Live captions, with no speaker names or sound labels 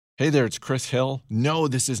Hey there, it's Chris Hill. No,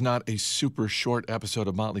 this is not a super short episode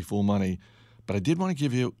of Motley Fool Money, but I did want to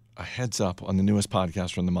give you a heads up on the newest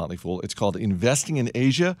podcast from the Motley Fool. It's called Investing in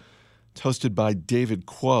Asia. It's hosted by David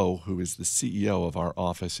Kuo, who is the CEO of our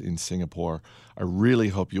office in Singapore. I really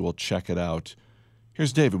hope you will check it out.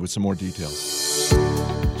 Here's David with some more details.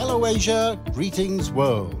 Hello Asia, greetings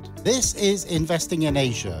world. This is Investing in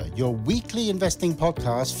Asia, your weekly investing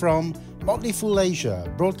podcast from Motley Fool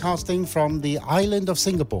Asia, broadcasting from the island of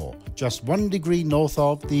Singapore, just 1 degree north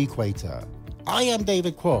of the equator. I am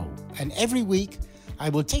David Kuo, and every week I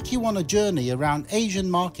will take you on a journey around Asian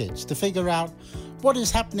markets to figure out what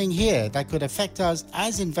is happening here that could affect us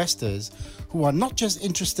as investors who are not just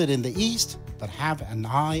interested in the East, but have an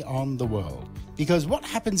eye on the world. Because what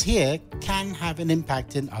happens here can have an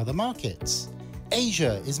impact in other markets.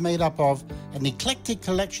 Asia is made up of an eclectic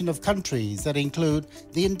collection of countries that include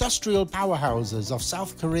the industrial powerhouses of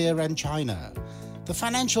South Korea and China, the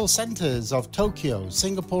financial centers of Tokyo,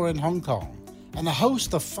 Singapore, and Hong Kong, and a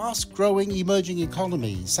host of fast-growing emerging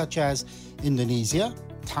economies such as Indonesia,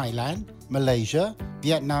 Thailand, Malaysia,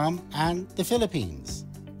 Vietnam, and the Philippines.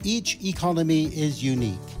 Each economy is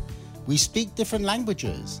unique. We speak different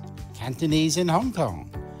languages: Cantonese in Hong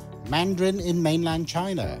Kong, Mandarin in mainland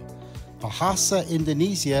China, Bahasa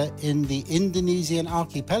Indonesia in the Indonesian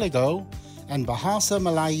archipelago, and Bahasa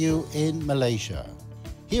Melayu in Malaysia.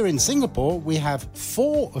 Here in Singapore, we have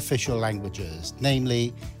 4 official languages,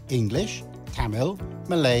 namely English, Tamil,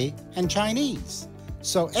 Malay, and Chinese.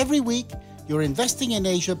 So every week, your Investing in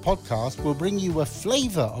Asia podcast will bring you a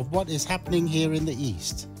flavor of what is happening here in the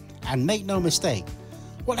East. And make no mistake,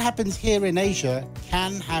 what happens here in Asia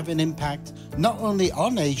can have an impact not only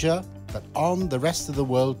on Asia, but on the rest of the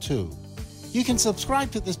world too. You can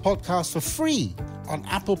subscribe to this podcast for free on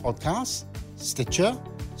Apple Podcasts, Stitcher,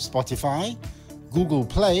 Spotify, Google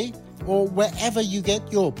Play, or wherever you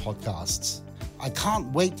get your podcasts. I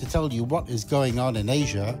can't wait to tell you what is going on in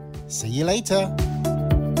Asia. See you later.